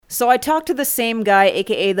So I talked to the same guy,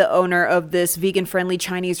 aka the owner of this vegan-friendly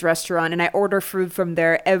Chinese restaurant, and I order food from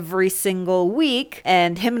there every single week,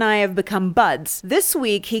 and him and I have become buds. This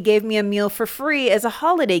week, he gave me a meal for free as a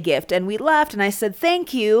holiday gift, and we laughed, and I said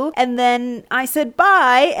thank you, and then I said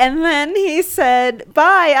bye, and then he said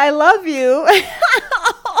bye, I love you.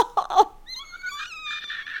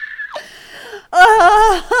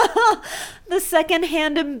 The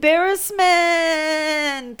secondhand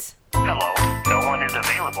embarrassment. Hello, no one is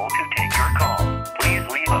available to take your call. Please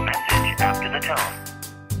leave a message after the tone.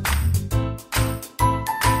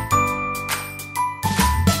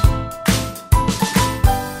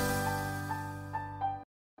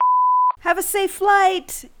 Have a safe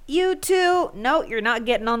flight, you two. No, you're not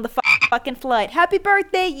getting on the fucking flight. Happy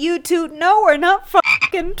birthday, you two. No, we're not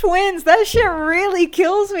fucking twins. That shit really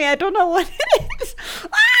kills me. I don't know what it is.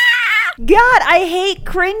 God, I hate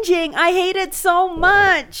cringing. I hate it so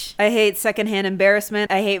much. I hate secondhand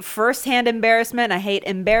embarrassment. I hate firsthand embarrassment. I hate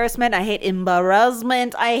embarrassment. I hate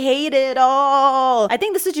embarrassment. I hate it all. I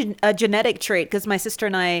think this is a genetic trait because my sister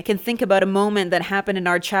and I can think about a moment that happened in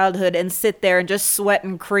our childhood and sit there and just sweat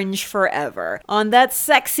and cringe forever. On that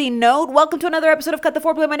sexy note, welcome to another episode of Cut the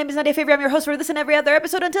Foreplay. My name is Nadia Favorite. I'm your host for this and every other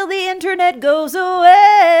episode until the internet goes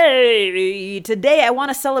away. Today, I want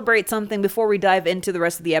to celebrate something before we dive into the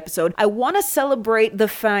rest of the episode. I want to celebrate the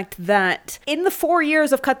fact that in the 4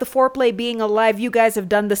 years of Cut the Foreplay being alive, you guys have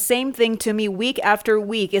done the same thing to me week after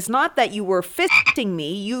week. It's not that you were fisting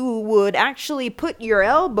me. You would actually put your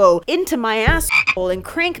elbow into my asshole and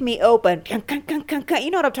crank me open. You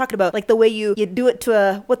know what I'm talking about? Like the way you do it to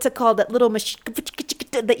a, what's it called? That little machine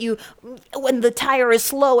that you, when the tire is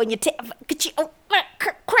slow and you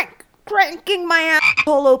cranking my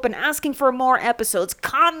asshole open, asking for more episodes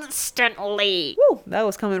constantly. Woo, that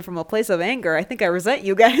was coming from a place of anger. I think I resent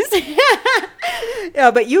you guys.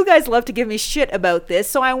 Yeah, but you guys love to give me shit about this,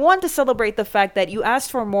 so I want to celebrate the fact that you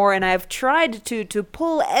asked for more, and I've tried to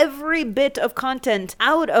pull every bit of content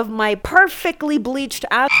out of my perfectly bleached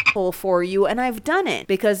asshole for you, and I've done it,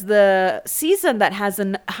 because the season that has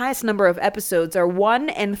the highest number of episodes are 1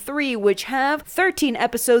 and 3, which have 13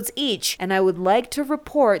 episodes each, and I would like to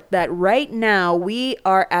report that right now we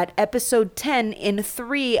are at episode 10 in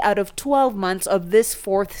 3 out of 12 months of this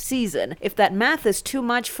 4th season. If that math is too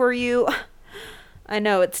much for you, I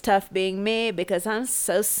know it's tough being me because I'm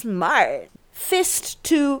so smart. Fist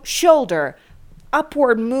to shoulder,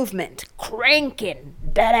 upward movement, cranking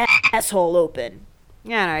that asshole open.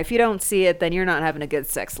 Yeah, no, if you don't see it, then you're not having a good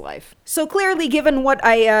sex life. So clearly, given what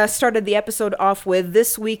I started the episode off with,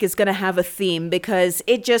 this week is going to have a theme because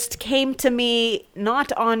it just came to me,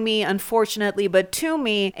 not on me, unfortunately, but to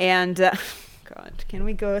me, and... God, can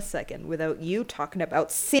we go a second without you talking about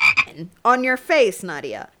sin on your face,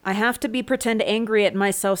 Nadia? I have to be pretend angry at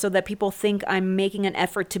myself so that people think I'm making an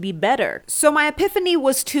effort to be better. So my epiphany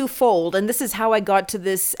was twofold, and this is how I got to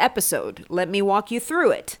this episode. Let me walk you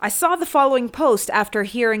through it. I saw the following post after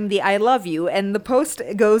hearing the I love you, and the post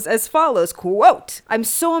goes as follows, quote, "I'm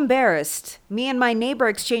so embarrassed. Me and my neighbor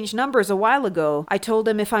exchanged numbers a while ago. I told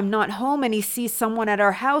him if I'm not home and he sees someone at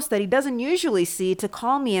our house that he doesn't usually see to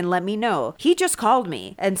call me and let me know. He just called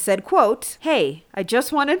me and said, quote, Hey, I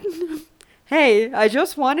just wanted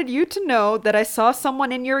you to know that I saw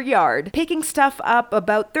someone in your yard picking stuff up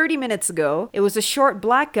about 30 minutes ago. It was a short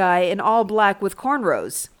black guy in all black with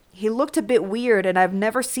cornrows. He looked a bit weird and I've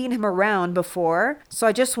never seen him around before, so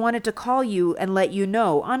I just wanted to call you and let you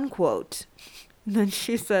know, unquote." And then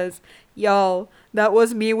she says, "Y'all, that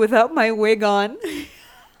was me without my wig on."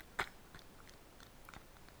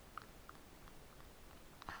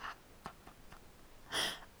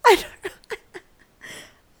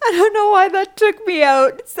 I don't know why that took me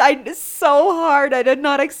out. It's so hard. I did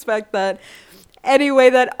not expect that. Anyway,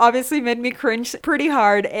 that obviously made me cringe pretty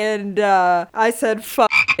hard, and I said,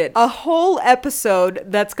 fuck it. A whole episode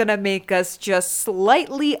that's gonna make us just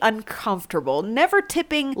slightly uncomfortable, never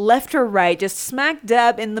tipping left or right, just smack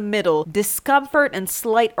dab in the middle, discomfort and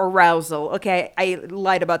slight arousal. Okay, I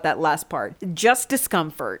lied about that last part. Just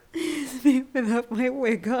discomfort. Without my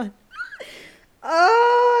wig on.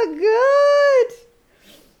 Oh, good.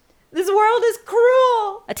 This world is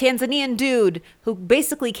cruel. A Tanzanian dude who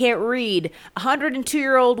basically can't read. A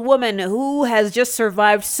 102-year-old woman who has just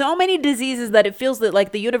survived so many diseases that it feels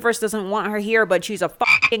like the universe doesn't want her here, but she's a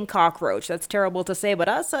fucking cockroach. That's terrible to say, but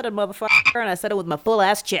I said it, motherfucker, and I said it with my full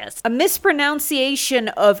ass chest. A mispronunciation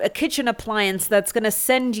of a kitchen appliance that's gonna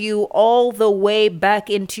send you all the way back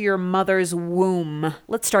into your mother's womb.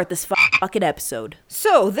 Let's start this fucking episode.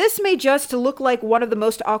 So, this may just look like one of the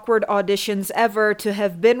most awkward auditions ever to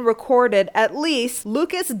have been recorded recorded at least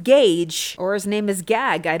Lucas Gage, or his name is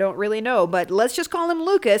Gag, I don't really know, but let's just call him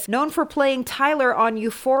Lucas, known for playing Tyler on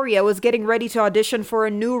Euphoria, was getting ready to audition for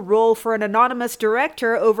a new role for an anonymous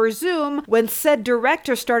director over Zoom when said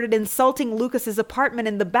director started insulting Lucas's apartment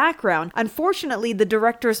in the background. Unfortunately, the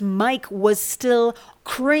director's mic was still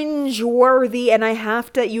cringe-worthy, and I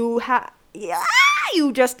have to, you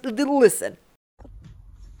just listen.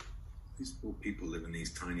 These poor people live in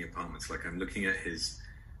these tiny apartments. Like, I'm looking at his,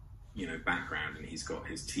 background, and he's got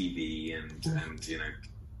his TV and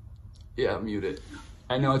Yeah, mute it.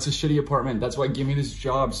 I know it's a shitty apartment. That's why give me this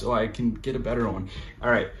job so I can get a better one. All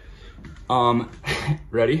right.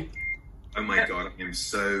 Ready? Oh my God, I'm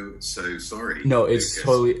so sorry. No, it's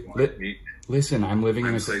Lucas. totally. Listen, I'm living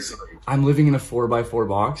in I'm a. so sorry. I'm living in a 4x4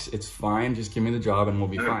 box. It's fine. Just give me the job and we'll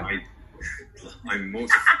be No, fine. I'm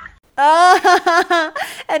mortified.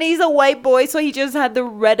 And he's a white boy, so he just had the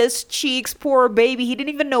reddest cheeks. Poor baby. He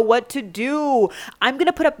didn't even know what to do. I'm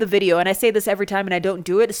gonna put up the video, and I say this every time and I don't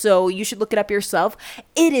do it, so you should look it up yourself.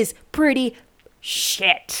 It is pretty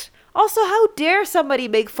shit. Also, how dare somebody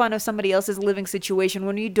make fun of somebody else's living situation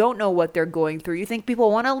when you don't know what they're going through? You think people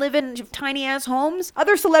want to live in tiny-ass homes?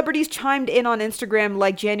 Other celebrities chimed in on Instagram,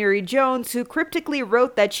 like January Jones, who cryptically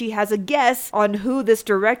wrote that she has a guess on who this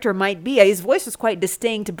director might be. His voice was quite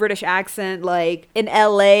distinct, British accent, like in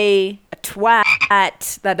LA, a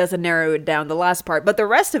twat. That doesn't narrow it down, the last part, but the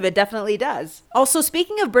rest of it definitely does. Also,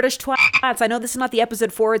 speaking of British twats, I know this is not the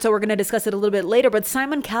episode for it, so we're going to discuss it a little bit later, but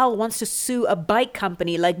Simon Cowell wants to sue a bike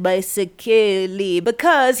company like Bicycly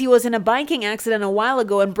because he was in a biking accident a while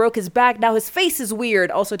ago and broke his back. Now his face is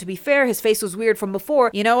weird. Also, to be fair, his face was weird from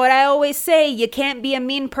before. You know what I always say? You can't be a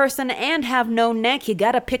mean person and have no neck. You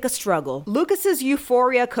gotta pick a struggle. Lucas's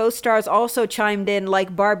Euphoria co-stars also chimed in,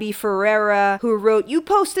 like Barbie Ferreira, who wrote, "You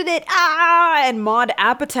posted it, and Maud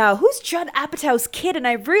Apatow, who's Judd Apatow's kid, and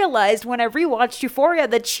I realized when I rewatched Euphoria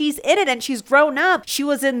that she's in it and she's grown up. She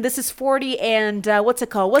was in This Is 40 and what's it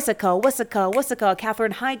called?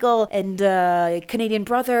 Katherine Heigl and Canadian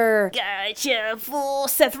Brother. Gotcha, fool.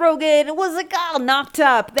 Seth Rogen. What's it called? Knocked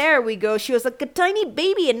Up. There we go. She was like a tiny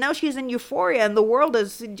baby, and now she's in Euphoria, and the world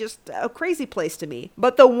is just a crazy place to me.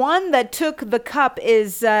 But the one that took the cup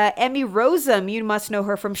is Emmy Rossum. You must know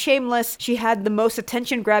her from Shameless. She had the most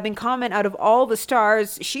attention-grabbing comment out of all the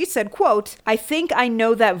stars. She said, quote, "I think I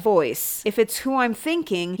know that voice. If it's who I'm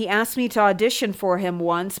thinking, he asked me to audition for him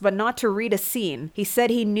once, but not to read a scene. He said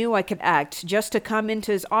he knew I could act, just to come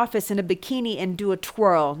into his office in a bikini and do a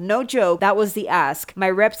twirl. No joke, that was the ask. My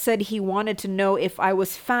rep said he wanted to know if I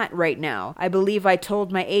was fat right now. I believe I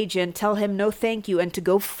told my agent, tell him no thank you and to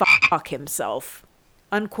go fuck himself."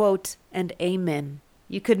 Unquote and amen.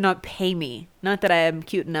 You could not pay me. Not that I am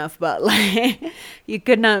cute enough, but like, you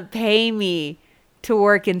could not pay me to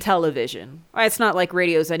work in television. It's not like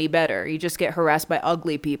radio's any better. You just get harassed by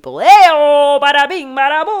ugly people. Hey-oh, bada bing,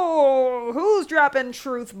 bada boo. Who's dropping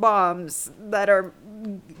truth bombs that are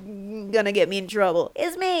gonna get me in trouble?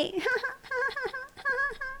 It's me.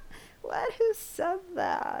 What? Who said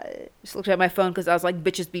that? Just looked at my phone because I was like,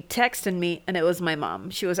 bitches be texting me, and it was my mom.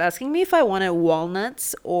 She was asking me if I wanted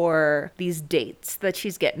walnuts or these dates that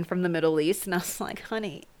she's getting from the Middle East, and I was like,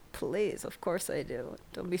 honey, please, of course I do.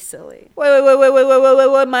 Don't be silly.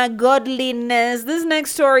 Wait, my godliness. This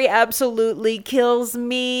next story absolutely kills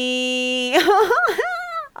me.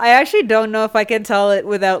 I actually don't know if I can tell it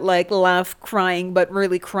without like crying, but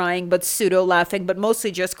really crying, but pseudo laughing, but mostly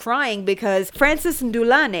just crying because Francis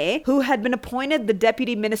Ndulane, who had been appointed the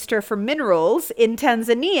Deputy Minister for Minerals in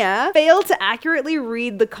Tanzania, failed to accurately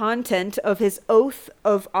read the content of his oath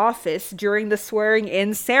of office during the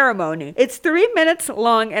swearing-in ceremony. It's 3 minutes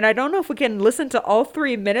long, and I don't know if we can listen to all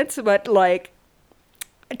 3 minutes, but like,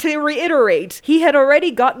 to reiterate, he had already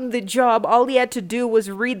gotten the job. All he had to do was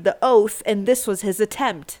read the oath, and this was his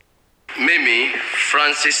attempt. Mimi,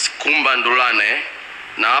 Francis Kumba Ndulane,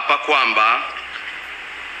 naapa kwamba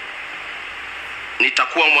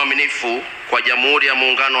nitakuwa mwaminifu kwa Jamhuri ya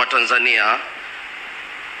Muungano wa Tanzania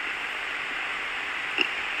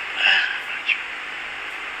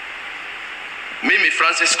Mimi,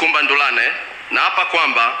 Francis Kumba Ndulane, naapa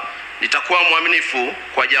kwamba nitakuwa mwaminifu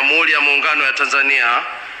kwa Jamhuri ya Muungano ya Tanzania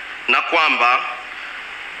na kwamba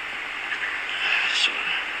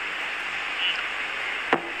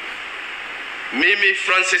Mimi,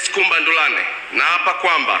 Francis Kumba Ndulane, naapa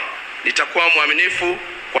kwamba nitakuwa mwaminifu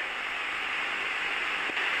kwa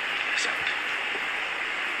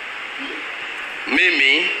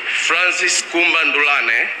Mimi, Francis Kumba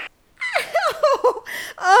Ndulane.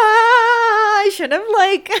 I should have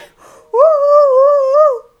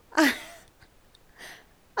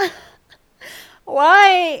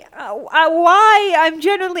Why? Why? I'm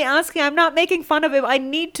genuinely asking. I'm not making fun of him. I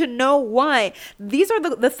need to know why. These are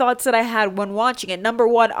the thoughts that I had when watching it. Number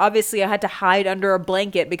one, obviously I had to hide under a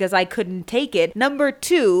blanket because I couldn't take it. Number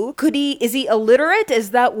two, is he illiterate?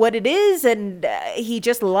 Is that what it is? And he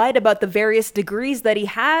just lied about the various degrees that he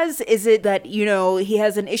has? Is it that, he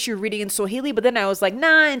has an issue reading in Swahili? But then I was like,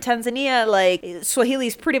 nah, in Tanzania, like, Swahili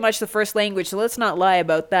is pretty much the first language, so let's not lie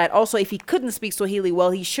about that. Also, if he couldn't speak Swahili,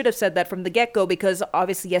 well, he should have said that from the get-go because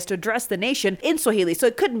obviously he has to address the nation in Swahili, so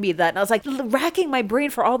it couldn't be that. And I was like racking my brain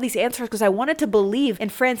for all these answers because I wanted to believe in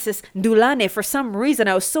Francis Ndulane for some reason.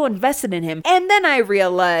 I was so invested in him. And then I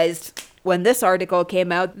realized, when this article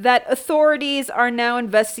came out, that authorities are now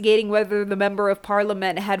investigating whether the member of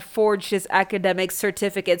parliament had forged his academic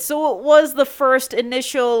certificate. So it was the first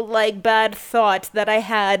initial, bad thought that I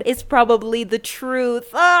had. It's probably the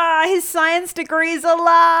truth. His science degree is a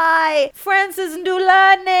lie! Francis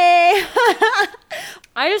Ndulane!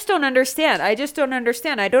 I just don't understand. I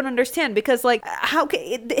don't understand because, how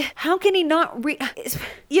can he not read?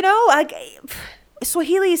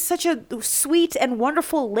 Swahili is such a sweet and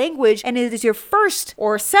wonderful language, and it is your first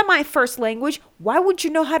or semi-first language. Why wouldn't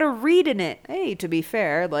you know how to read in it? Hey, to be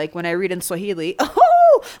fair, when I read in Swahili,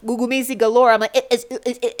 gugumizi galore, I'm like,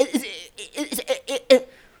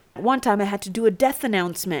 One time I had to do a death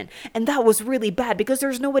announcement, and that was really bad because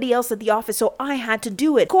there's nobody else at the office, so I had to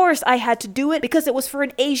do it. Of course, I had to do it because it was for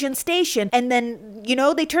an Asian station, and then,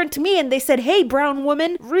 they turned to me and they said, hey, brown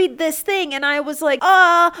woman, read this thing, and I was like,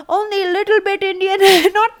 only a little bit Indian,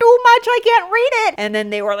 not too much, I can't read it. And then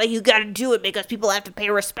they were like, you gotta do it because people have to pay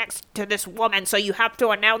respects to this woman, so you have to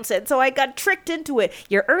announce it. So I got tricked into it.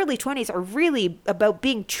 Your early 20s are really about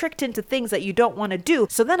being tricked into things that you don't want to do.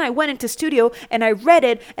 So then I went into studio and I read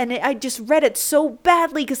it, and I just read it so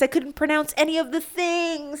badly because I couldn't pronounce any of the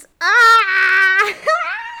things.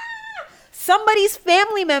 Somebody's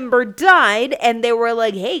family member died, and they were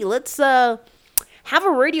like, hey, let's have a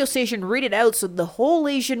radio station read it out so the whole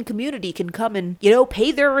Asian community can come and,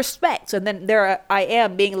 pay their respects. And then there I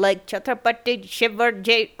am being like, Chhatrapati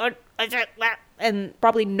Shivaji, and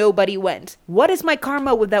probably nobody went. What is my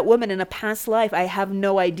karma with that woman in a past life? I have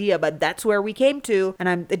no idea, but that's where we came to. And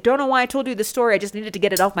I don't know why I told you the story. I just needed to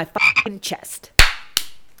get it off my fucking chest.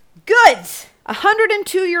 Good! A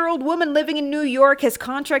 102-year-old woman living in New York has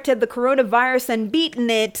contracted the coronavirus and beaten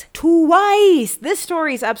it twice. This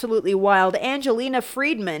story is absolutely wild. Angelina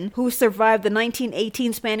Friedman, who survived the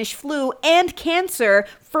 1918 Spanish flu and cancer,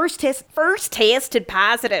 first tested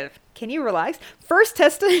positive. Can you relax? First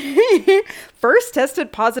tested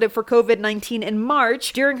positive for COVID-19 in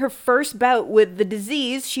March. During her first bout with the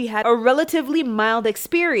disease, she had a relatively mild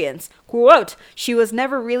experience. Quote, she was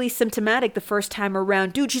never really symptomatic the first time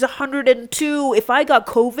around. Dude, she's 102. If I got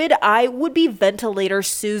COVID, I would be ventilator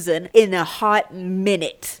Susan in a hot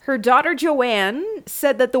minute. Her daughter Joanne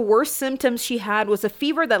said that the worst symptoms she had was a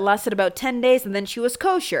fever that lasted about 10 days and then she was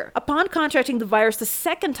kosher. Upon contracting the virus the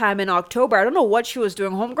second time in October, I don't know what she was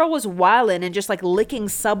doing. Homegirl was wildin' and just licking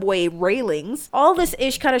subway railings. All this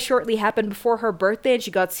ish kind of shortly happened before her birthday, and she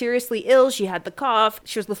got seriously ill. She had the cough,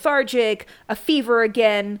 she was lethargic, a fever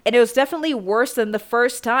again, and it was definitely worse than the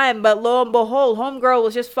first time, but lo and behold, homegirl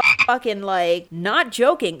was just fucking not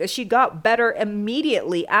joking, because she got better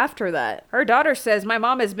immediately after that. Her daughter says, my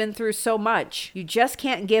mom has been through so much. You just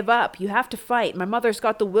can't give up. You have to fight. My mother's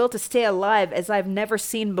got the will to stay alive as I've never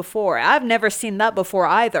seen before. I've never seen that before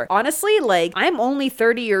either. Honestly, I'm only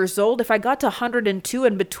 30 years old. If I got to 102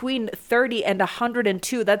 and between 30 and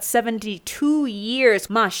 102, that's 72 years.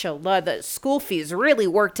 Mashallah, the school fees really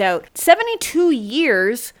worked out. 72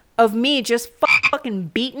 years of me just fucking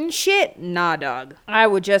beating shit? Nah, dog. I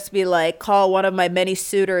would just be call one of my many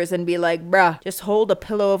suitors and be like, bruh, just hold a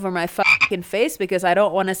pillow over my fucking face because I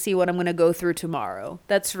don't want to see what I'm going to go through tomorrow.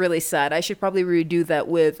 That's really sad. I should probably redo that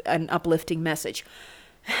with an uplifting message.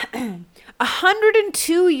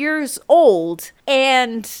 102 years old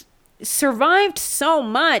and survived so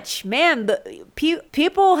much. Man, the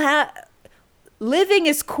people living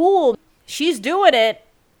is cool. She's doing it.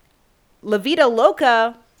 La vida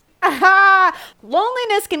loca. Aha!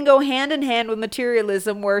 Loneliness can go hand in hand with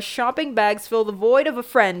materialism, where shopping bags fill the void of a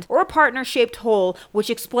friend or a partner-shaped hole,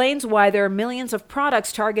 which explains why there are millions of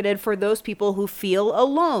products targeted for those people who feel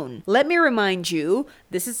alone. Let me remind you,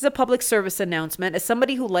 this is a public service announcement. As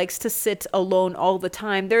somebody who likes to sit alone all the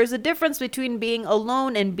time, there is a difference between being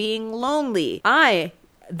alone and being lonely. I,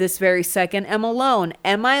 this very second, am alone.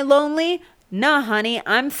 Am I lonely? Nah, honey,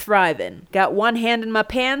 I'm thriving. Got one hand in my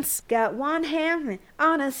pants, got one hand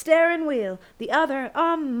on a steering wheel, the other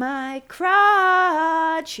on my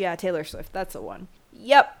crotch. Yeah, Taylor Swift, that's the one.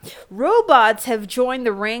 Yep. Robots have joined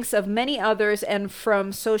the ranks of many others, and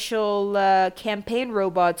from social campaign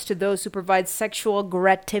robots to those who provide sexual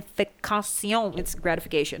gratification. It's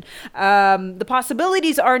gratification. The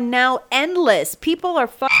possibilities are now endless. People are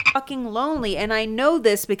fucking lonely, and I know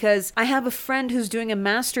this because I have a friend who's doing a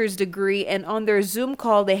master's degree, and on their Zoom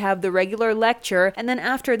call, they have the regular lecture, and then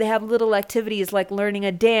after they have little activities like learning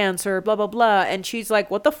a dance or blah, blah, blah, and she's like,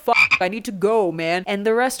 what the fuck? I need to go, man. And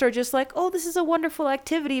the rest are just like, oh, this is a wonderful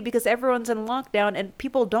activity because everyone's in lockdown and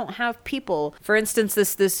people don't have people. For instance,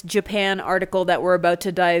 this Japan article that we're about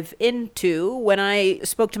to dive into, when I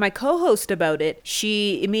spoke to my co-host about it,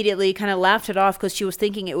 she immediately kind of laughed it off because she was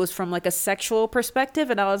thinking it was from like a sexual perspective,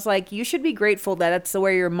 and I was like, you should be grateful that that's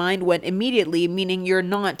where your mind went immediately, meaning you're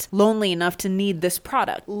not lonely enough to need this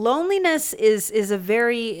product. Loneliness is a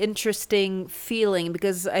very interesting feeling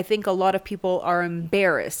because I think a lot of people are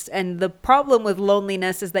embarrassed, and the problem with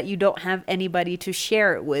loneliness is that you don't have anybody to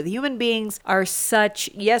share it with. Human beings are such,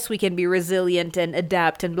 yes, we can be resilient and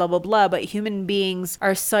adapt and blah, blah, blah, but human beings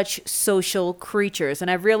are such social creatures.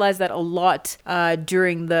 And I've realized that a lot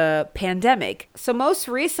during the pandemic. So most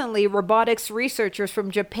recently, robotics researchers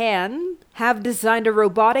from Japan have designed a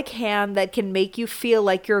robotic hand that can make you feel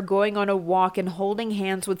like you're going on a walk and holding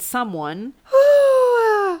hands with someone.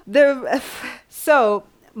 So,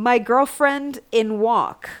 my girlfriend in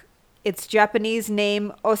walk, its Japanese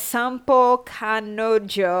name Osampo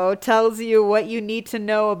Kanojo, tells you what you need to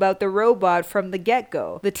know about the robot from the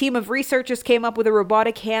get-go. The team of researchers came up with a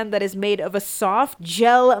robotic hand that is made of a soft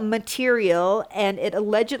gel material, and it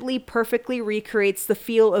allegedly perfectly recreates the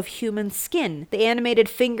feel of human skin. The animated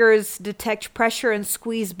fingers detect pressure and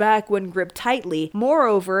squeeze back when gripped tightly.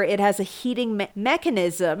 Moreover, it has a heating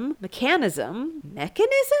mechanism?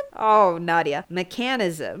 Oh, Nadia.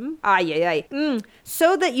 Mechanism.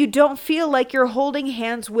 So that you don't feel like you're holding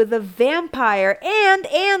hands with a vampire.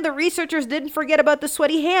 And the researchers didn't forget about the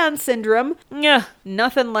sweaty hand syndrome.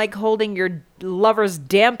 Nothing like holding your lover's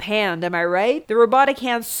damp hand, am I right? The robotic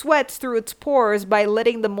hand sweats through its pores by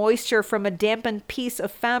letting the moisture from a dampened piece of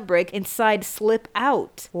fabric inside slip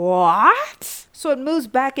out. What? So it moves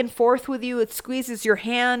back and forth with you. It squeezes your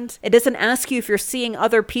hand. It doesn't ask you if you're seeing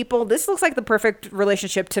other people. This looks like the perfect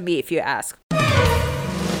relationship to me, if you ask.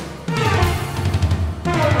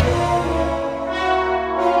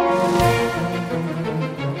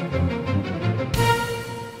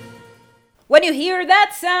 When you hear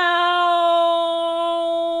that sound,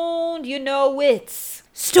 you know it's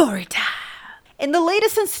story time. In the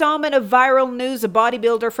latest installment of viral news, a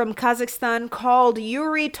bodybuilder from Kazakhstan called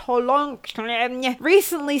Yuri Tolong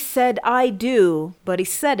recently said "I do," but he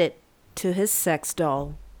said it to his sex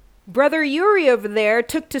doll. Brother Yuri over there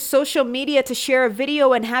took to social media to share a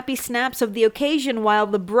video and happy snaps of the occasion while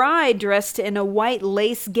the bride dressed in a white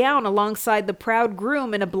lace gown alongside the proud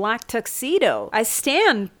groom in a black tuxedo. I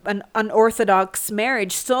stand an unorthodox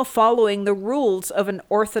marriage still following the rules of an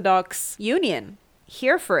orthodox union.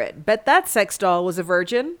 Here for it. Bet that sex doll was a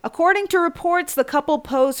virgin. According to reports, the couple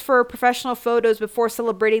posed for professional photos before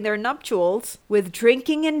celebrating their nuptials with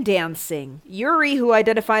drinking and dancing. Yuri, who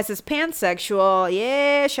identifies as pansexual,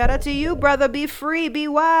 yeah, shout out to you, brother, be free, be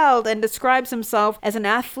wild, and describes himself as an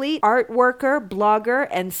athlete, art worker, blogger,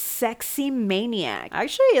 and sexy maniac.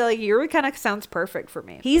 Actually, Yuri kind of sounds perfect for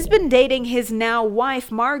me. He's been dating his now wife,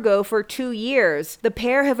 Margot, for 2 years. The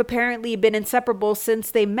pair have apparently been inseparable since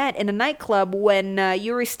they met in a nightclub when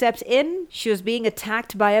Yuri stepped in. She was being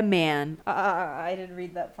attacked by a man. I didn't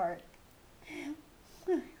read that part.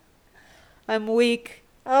 I'm weak.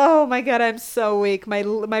 Oh my god, I'm so weak.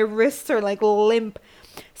 My wrists are like limp.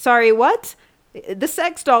 Sorry, what? The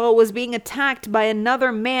sex doll was being attacked by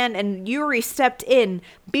another man and Yuri stepped in,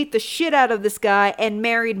 beat the shit out of this guy, and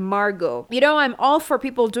married Margot. You know, I'm all for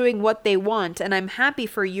people doing what they want, and I'm happy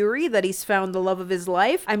for Yuri that he's found the love of his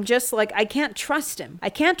life. I'm just like, I can't trust him. I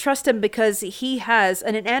can't trust him because he has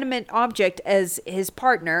an inanimate object as his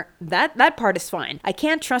partner. That part is fine. I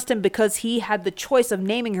can't trust him because he had the choice of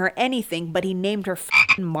naming her anything, but he named her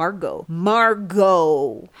f***ing Margot.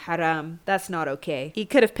 Margot. Haram. That's not okay. He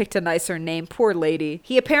could have picked a nicer name. Poor lady.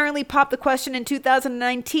 He apparently popped the question in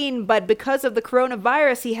 2019, but because of the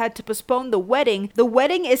coronavirus, he had to postpone the wedding. The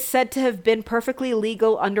wedding is said to have been perfectly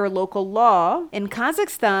legal under local law. In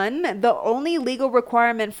Kazakhstan, the only legal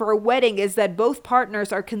requirement for a wedding is that both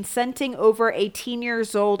partners are consenting over 18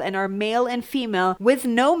 years old and are male and female, with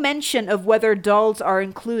no mention of whether dolls are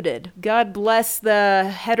included. God bless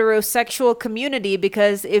the heterosexual community,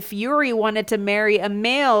 because if Yuri wanted to marry a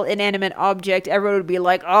male inanimate object, everyone would be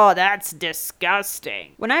like, oh, that's disgusting.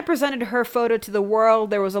 When I presented her photo to the world,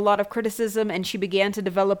 there was a lot of criticism and she began to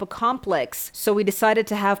develop a complex, so we decided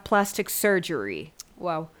to have plastic surgery.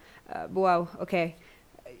 Wow. Wow. Okay.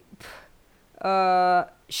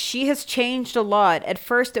 She has changed a lot. At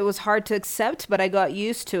first, it was hard to accept, but I got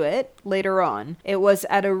used to it later on. It was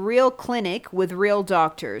at a real clinic with real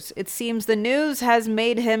doctors. It seems the news has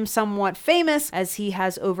made him somewhat famous, as he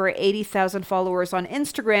has over 80,000 followers on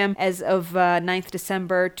Instagram as of 9th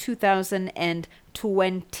December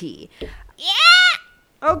 2020. Yeah!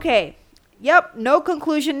 Okay. Yep, no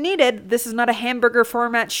conclusion needed. This is not a hamburger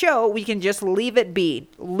format show. We can just leave it be.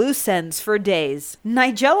 Loose ends for days.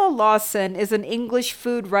 Nigella Lawson is an English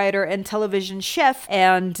food writer and television chef,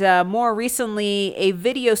 and more recently, a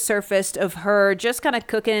video surfaced of her just kind of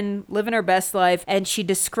cooking, living her best life, and she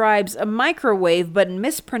describes a microwave but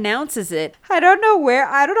mispronounces it. I don't know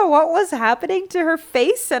what was happening to her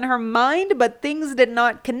face and her mind, but things did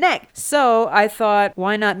not connect. So I thought,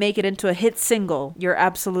 why not make it into a hit single? You're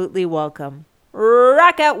absolutely welcome.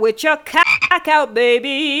 Rock out with your cock out,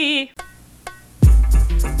 baby.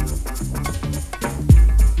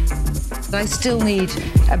 I still need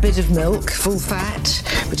a bit of milk, full fat,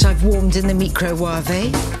 which I've warmed in the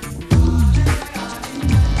microwave.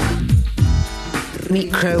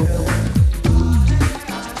 Microwave.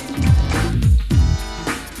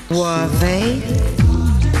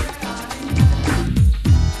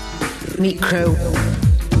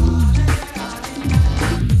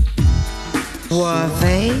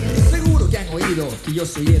 Seguro que han oído que yo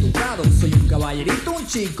soy educado. Soy un caballerito, un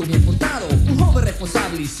chico bien portado, un joven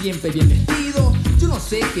responsable y siempre bien vestido. Yo no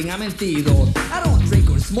sé quién ha mentido. I don't drink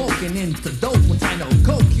or smoke and into dope when I know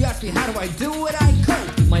coke. You ask me how do I do it, I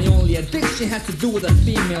cope. My only addiction has to do with the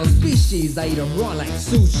female species. I eat them raw like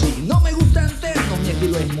sushi. No me gusta interno, mi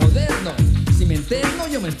estilo es moderno. Si me interno,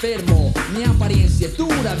 yo me enfermo. Mi apariencia es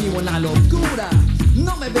dura, vivo en la locura.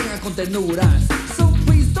 No me vengan con ternuras. So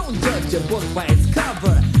please don't judge a book by its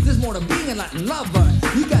cover. There's more to being a Latin lover.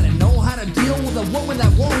 You gotta know how to deal with a woman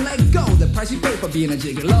that won't let go. The price you pay for being a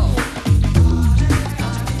gigolo.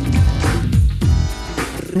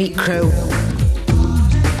 Microwave.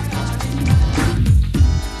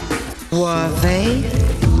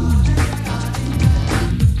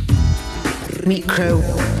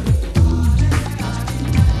 Microwave.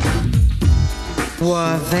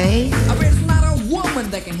 I bet it's not a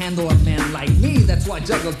woman that can handle a man like me. That's why I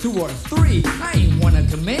juggle 2 or 3. I ain't wanna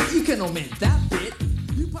commit, you can omit that bit.